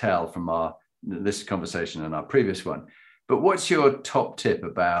can tell from this conversation and our previous one. But what's your top tip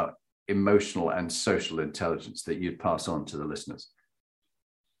about emotional and social intelligence that you'd pass on to the listeners?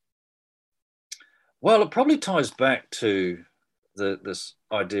 Well, it probably ties back to this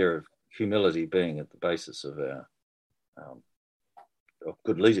idea of humility being at the basis of our of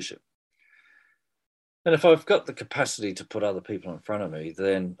good leadership. And if I've got the capacity to put other people in front of me,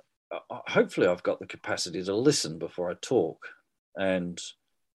 then hopefully I've got the capacity to listen before I talk, and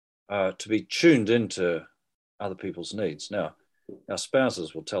to be tuned into other people's needs. Now, our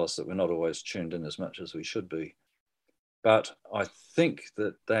spouses will tell us that we're not always tuned in as much as we should be, but I think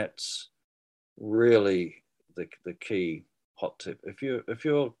that that's really the key hot tip. If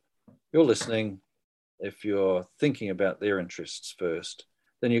you're listening, if you're thinking about their interests first,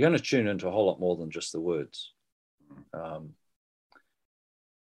 then you're going to tune into a whole lot more than just the words.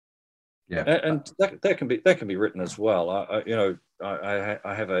 Yeah, and that can be written as well.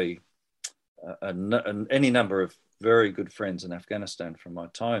 I have any number of very good friends in Afghanistan from my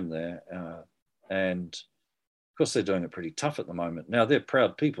time there, and of course they're doing it pretty tough at the moment. Now, they're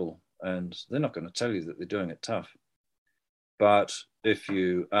proud people, and they're not going to tell you that they're doing it tough. But if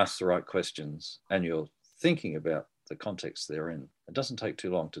you ask the right questions and you're thinking about the context they're in, it doesn't take too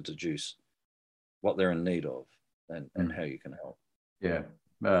long to deduce what they're in need of and how you can help. Yeah,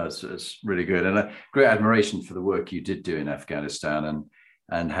 it's really good, and a great admiration for the work you did do in Afghanistan,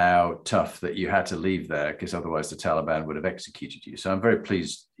 and how tough that you had to leave there, because otherwise the Taliban would have executed you. So I'm very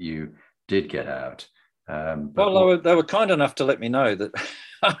pleased you did get out. Well, they were kind enough to let me know that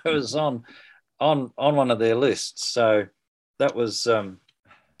I was on one of their lists. So that was,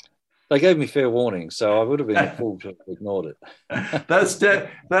 they gave me fair warning. So I would have been a fool to have ignored it. That's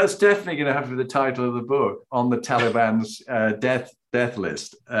definitely going to have to be the title of the book, On the Taliban's death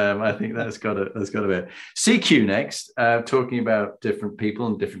list. I think that's got to be it. CQ next, talking about different people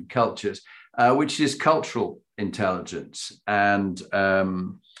and different cultures, which is cultural intelligence and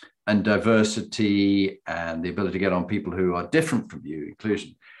diversity and the ability to get on people who are different from you,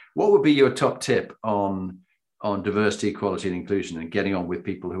 inclusion. What would be your top tip on diversity, equality, and inclusion, and getting on with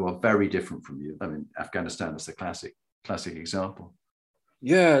people who are very different from you? I mean, Afghanistan is the classic example.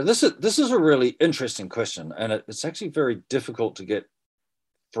 Yeah, this is a really interesting question, and it's actually very difficult to get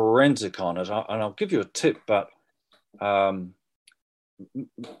forensic on it. And I'll give you a tip, but I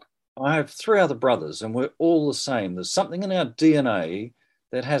have 3 other brothers, and we're all the same. There's something in our DNA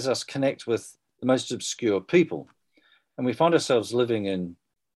that has us connect with the most obscure people. And we find ourselves living in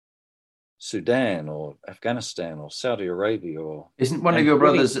Sudan or Afghanistan or Saudi Arabia. Isn't one of your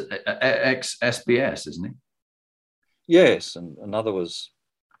brothers ex-SBS, isn't he? Yes, and another was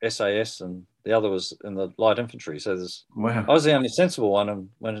SAS, and the other was in the light infantry. So wow. I was the only sensible one and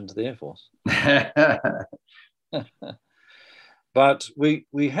went into the Air Force. But we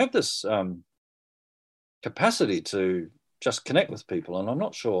have this capacity to just connect with people, and I'm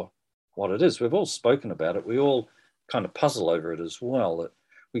not sure what it is. We've all spoken about it. We all kind of puzzle over it as well. That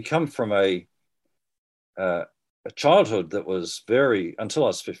we come from a childhood that was until I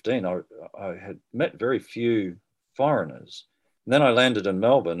was 15, I had met very few foreigners. And then I landed in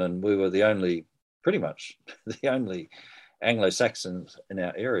Melbourne, and we were pretty much the only Anglo-Saxons in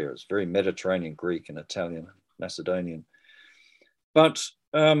our area. It's very Mediterranean, Greek and Italian, Macedonian. But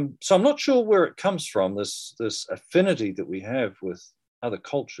so I'm not sure where it comes from, this affinity that we have with other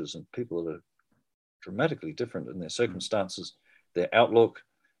cultures and people that are dramatically different in their circumstances, their outlook,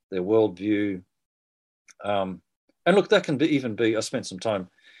 their worldview. And look, that can even be, I spent some time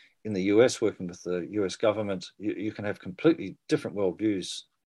in the US working with the US government. You can have completely different worldviews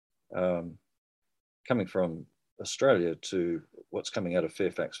coming from Australia to what's coming out of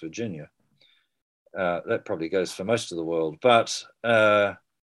Fairfax, Virginia. That probably goes for most of the world. But I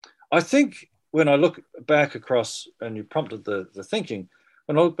think when I look back across, and you prompted the thinking,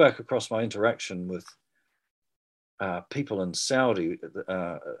 when I look back across my interaction with people in Saudi,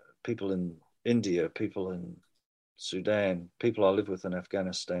 people in India, people in Sudan, people I live with in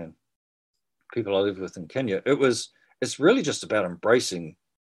Afghanistan, people I live with in Kenya, it's really just about embracing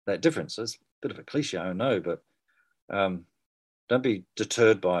that difference. It's a bit of a cliche, I know, but don't be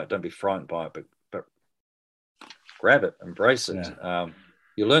deterred by it, don't be frightened by it, but grab it, embrace it. Yeah.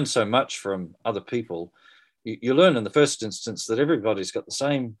 You learn so much from other people. You learn in the first instance that everybody's got the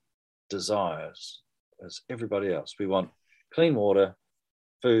same desires as everybody else. We want clean water,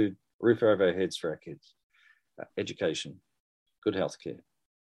 food, roof over our heads for our kids, education, good healthcare.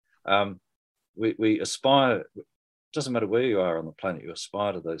 We aspire, it doesn't matter where you are on the planet, you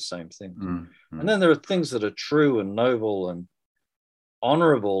aspire to those same things. Mm-hmm. And then there are things that are true and noble and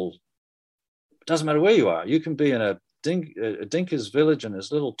honorable. It doesn't matter where you are. You can be in a Dinka's village in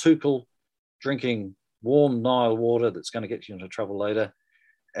his little tukul drinking warm Nile water that's going to get you into trouble later,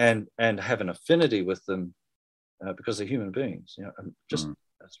 and have an affinity with them because they're human beings. And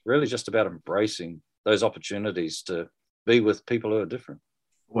it's really just about embracing those opportunities to be with people who are different.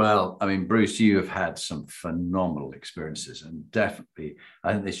 Well, I mean, Bruce, you have had some phenomenal experiences, and definitely,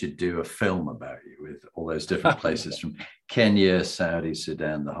 I think they should do a film about you with all those different places from Kenya, Saudi,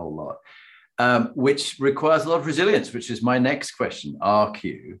 Sudan, the whole lot, which requires a lot of resilience, which is my next question,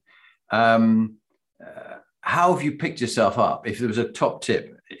 RQ. How have you picked yourself up? If there was a top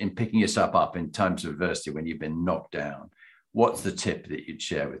tip in picking yourself up in times of adversity when you've been knocked down, what's the tip that you'd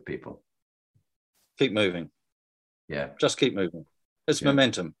share with people? Keep moving. Yeah. Just keep moving. It's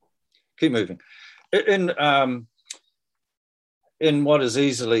momentum. Keep moving. In what is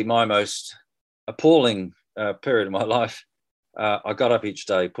easily my most appalling period of my life, I got up each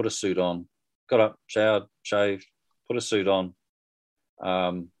day, put a suit on, got up, showered, shaved, put a suit on.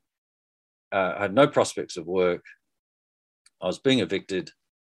 I had no prospects of work. I was being evicted.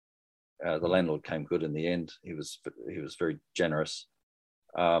 The landlord came good in the end. He was very generous.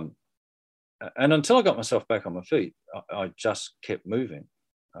 And until I got myself back on my feet, I just kept moving.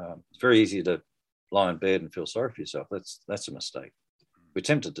 It's very easy to lie in bed and feel sorry for yourself. That's a mistake. We're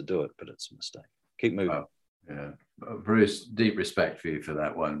tempted to do it, but it's a mistake. Keep moving. Oh, yeah, Bruce, deep respect for you for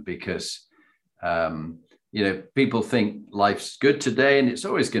that one, because people think life's good today and it's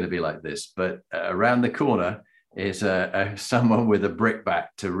always going to be like this, but around the corner is someone with a brickbat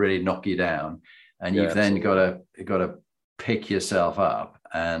to really knock you down, and you've then got to pick yourself up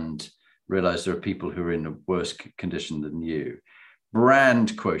and realize there are people who are in a worse condition than you.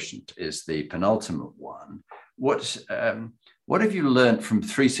 Brand quotient is the penultimate one. What have you learned from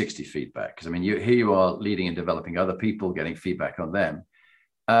 360 feedback? Because I mean, here you are leading and developing other people, getting feedback on them.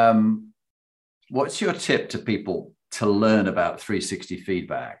 What's your tip to people to learn about 360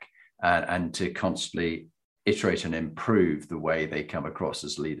 feedback and to constantly iterate and improve the way they come across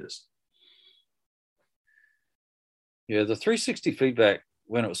as leaders? Yeah, the 360 feedback,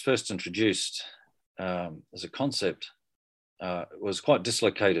 when it was first introduced as a concept, was quite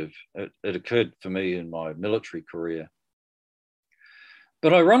dislocative. It occurred for me in my military career.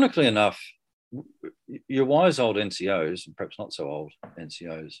 But ironically enough, your wise old NCOs, and perhaps not so old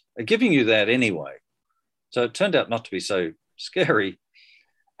NCOs, are giving you that anyway. So it turned out not to be so scary.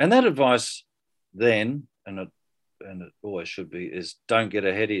 And that advice then, and it always should be, is don't get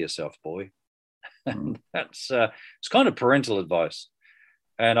ahead of yourself, boy. And that's it's kind of parental advice.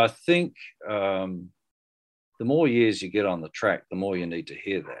 And I think the more years you get on the track, the more you need to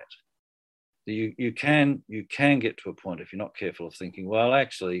hear that. You can get to a point, if you're not careful, of thinking, well,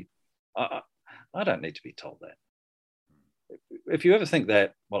 actually, I don't need to be told that. If you ever think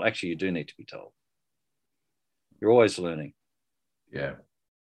that, well, actually, you do need to be told. You're always learning. Yeah,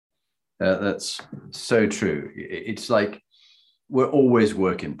 that's so true. It's like we're always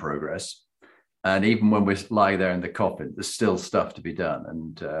work in progress. And even when we lie there in the coffin, there's still stuff to be done.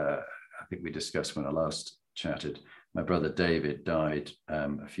 And I think we discussed when I last chatted, my brother David died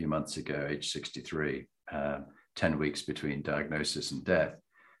a few months ago, age 63, 10 weeks between diagnosis and death.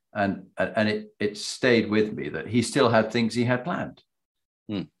 And it stayed with me that he still had things he had planned.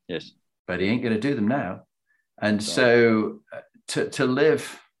 Yes. But he ain't going to do them now. And so to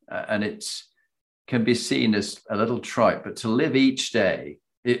live, and it's can be seen as a little trite, but to live each day,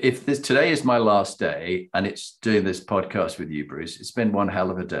 if today is my last day and it's doing this podcast with you, Bruce, it's been one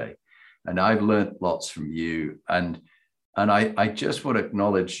hell of a day. And I've learned lots from you. And I just want to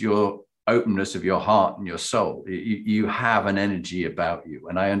acknowledge your openness of your heart and your soul. You have an energy about you.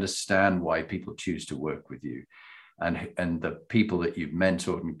 And I understand why people choose to work with you. And the people that you've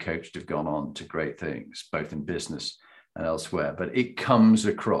mentored and coached have gone on to great things, both in business and elsewhere. But it comes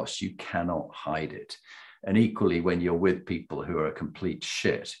across, you cannot hide it. And equally, when you're with people who are a complete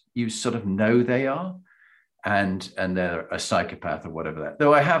shit, you sort of know they are. And they're a psychopath or whatever that.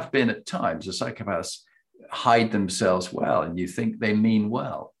 Though I have been at times a psychopath hide themselves well, and you think they mean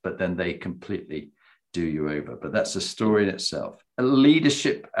well, but then they completely do you over. But that's a story in itself.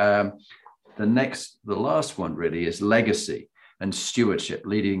 Leadership, the last one really is legacy and stewardship,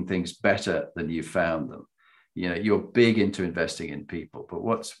 leading things better than you found them. You know, you're big into investing in people,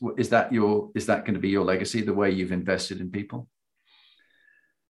 but is that going to be your legacy, the way you've invested in people?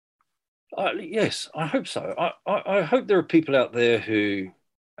 Yes, I hope so. I hope there are people out there who,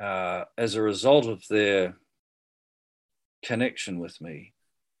 as a result of their connection with me,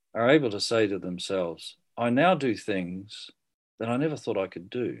 are able to say to themselves, I now do things that I never thought I could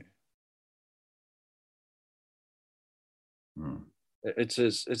do. It's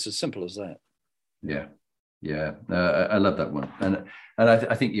as simple as that. Yeah. I love that one, and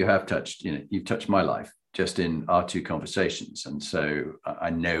I think you have touched. You've touched my life just in our two conversations, and so I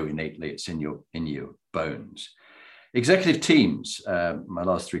know innately it's in your bones. Executive teams. My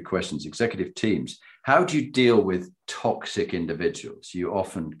last three questions. Executive teams. How do you deal with toxic individuals? You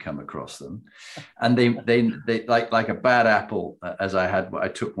often come across them, and they like a bad apple. As I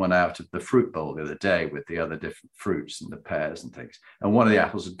took one out of the fruit bowl the other day with the other different fruits and the pears and things, and one of the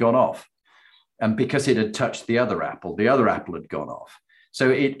apples had gone off, and because it had touched the other apple had gone off. So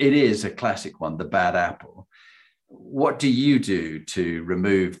it is a classic one, the bad apple. What do you do to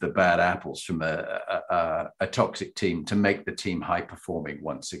remove the bad apples from a toxic team to make the team high performing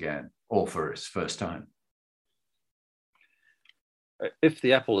once again, or for its first time? If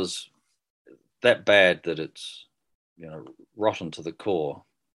the apple is that bad that it's rotten to the core,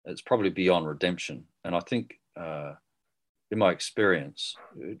 it's probably beyond redemption. And I think, in my experience,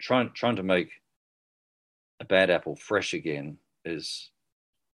 trying to make a bad apple fresh again is,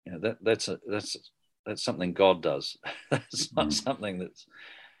 that's something God does. That's not something that's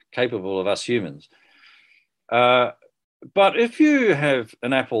capable of us humans. But if you have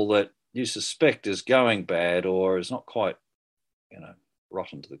an apple that you suspect is going bad or is not quite,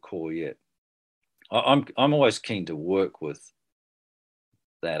 rotten to the core yet, I'm always keen to work with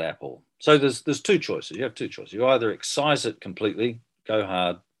that apple. So there's two choices. You have two choices. You either excise it completely, go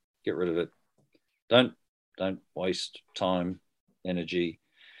hard, get rid of it. Don't waste time, energy.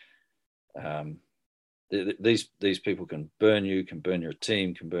 These people can burn you, can burn your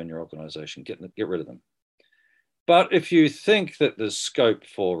team, can burn your organization. Get rid of them. But if you think that there's scope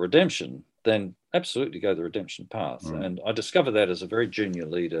for redemption, then absolutely go the redemption path. And I discovered that as a very junior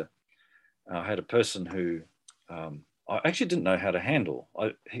leader. I had a person who I actually didn't know how to handle.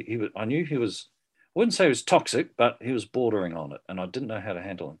 I knew he was, I wouldn't say he was toxic, but he was bordering on it, and I didn't know how to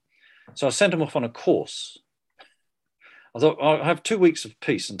handle him. So I sent him off on a course. I thought, I have 2 weeks of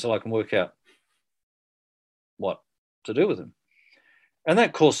peace until I can work out what to do with him. And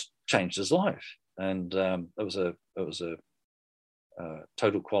that course changed his life. And it was a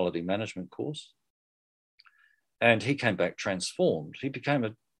total quality management course. And he came back transformed. He became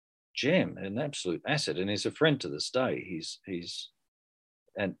a gem, an absolute asset, and he's a friend to this day.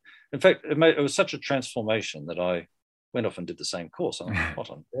 And in fact, it was such a transformation that I went off and did the same course. I'm like, what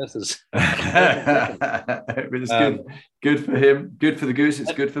on earth is? It was good for him, good for the goose.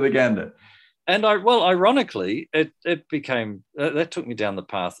 It's good for the gander. And ironically, it became that took me down the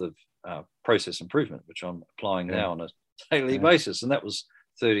path of process improvement, which I'm applying now on a daily basis, and that was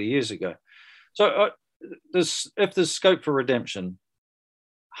 30 years ago. So if there's scope for redemption,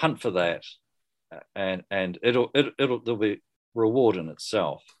 hunt for that, and there'll be reward in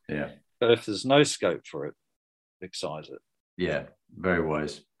itself. Yeah. But if there's no scope for it, excise it. Yeah, very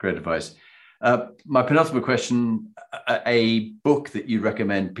wise. Great advice. My penultimate question: a book that you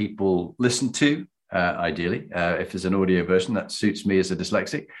recommend people listen to, ideally, if there's an audio version that suits me as a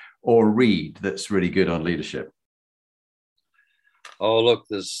dyslexic, or read that's really good on leadership. Oh, look,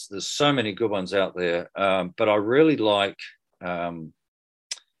 there's so many good ones out there, but I really like John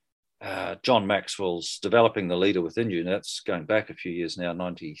Maxwell's Developing the Leader Within You. Now, that's going back a few years now,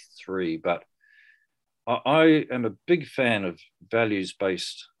 93, but I am a big fan of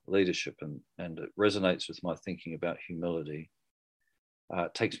values-based leadership, and it resonates with my thinking about humility.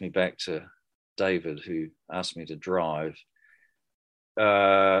 It takes me back to David, who asked me to drive.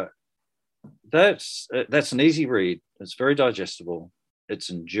 That's an easy read. It's very digestible. It's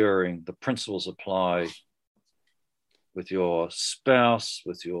enduring. The principles apply with your spouse,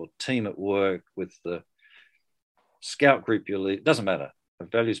 with your team at work, with the scout group you lead. It doesn't matter. A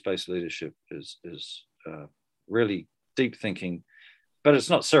values-based leadership is really deep thinking, but it's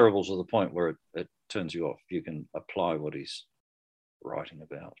not cerebral to the point where it turns you off. You can apply what he's writing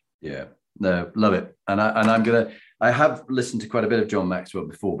about. Yeah, no, love it. And I have listened to quite a bit of John Maxwell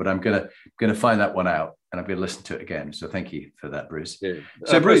before, but I'm gonna find that one out, and I'm gonna listen to it again. So thank you for that, Bruce. Yeah.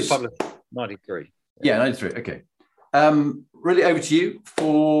 So Bruce, published 93. Yeah, 93. Okay. Really over to you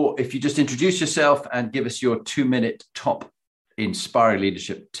for if you just introduce yourself and give us your 2-minute top inspiring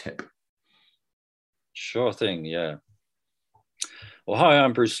leadership tip. Sure thing. Yeah. Well, hi,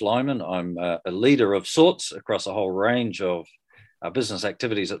 I'm Bruce Lyman. I'm a leader of sorts across a whole range of business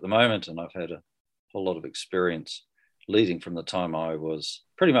activities at the moment, and I've had a whole lot of experience leading from the time I was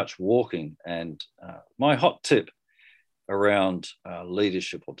pretty much walking. And my hot tip around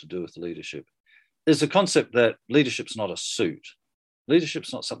leadership, what to do with leadership, is the concept that leadership's not a suit.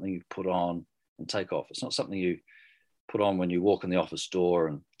 Leadership's not something you put on and take off. It's not something you put on when you walk in the office door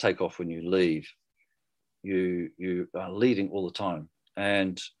and take off when you leave. You are leading all the time.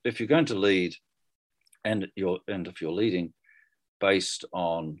 And if you're going to lead, and if you're leading based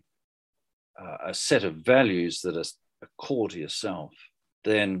on a set of values that are core to yourself,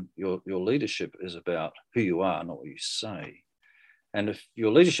 then your leadership is about who you are, not what you say. And if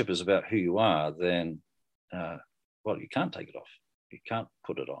your leadership is about who you are, then, you can't take it off. You can't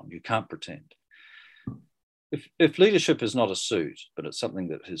put it on. You can't pretend. If leadership is not a suit, but it's something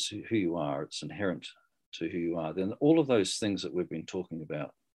that is who you are, it's inherent to who you are, then all of those things that we've been talking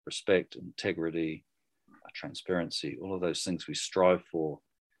about, respect, integrity, transparency, all of those things we strive for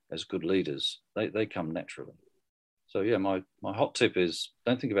as good leaders, they come naturally. So yeah, my hot tip is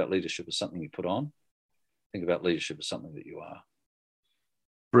don't think about leadership as something you put on. Think about leadership as something that you are.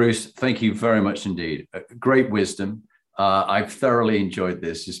 Bruce, thank you very much indeed. Great wisdom. I've thoroughly enjoyed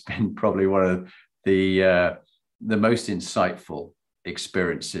this. It's been probably one of the most insightful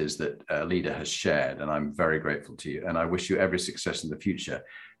experiences that a leader has shared, and I'm very grateful to you. And I wish you every success in the future.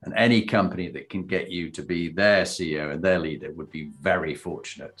 And any company that can get you to be their CEO and their leader would be very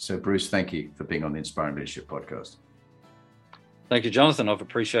fortunate. So, Bruce, thank you for being on the Inspiring Leadership Podcast. Thank you, Jonathan. I've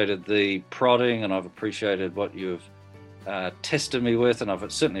appreciated the prodding, and I've appreciated what you've tested me with, and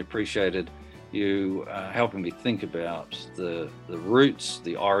I've certainly appreciated you helping me think about the roots,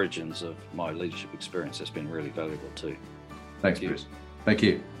 the origins of my leadership experience. That's been really valuable too. Thanks, Bruce. Thank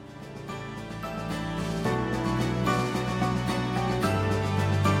you.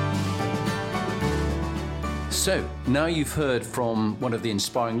 So now you've heard from one of the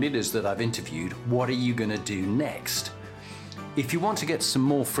inspiring leaders that I've interviewed. What are you going to do next? If you want to get some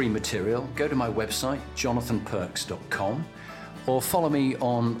more free material, go to my website, jonathanperks.com, or follow me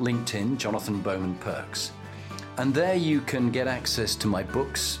on LinkedIn, Jonathan Bowman Perks. And there you can get access to my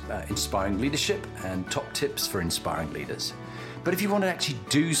books, Inspiring Leadership and Top Tips for Inspiring Leaders. But if you want to actually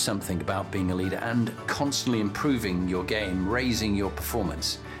do something about being a leader and constantly improving your game, raising your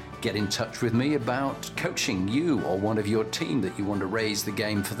performance, get in touch with me about coaching you or one of your team that you want to raise the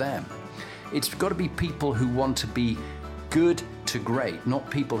game for them. It's got to be people who want to be good to great, not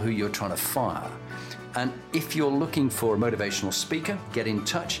people who you're trying to fire. And if you're looking for a motivational speaker, get in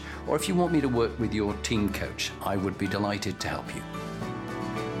touch. Or if you want me to work with your team coach, I would be delighted to help you.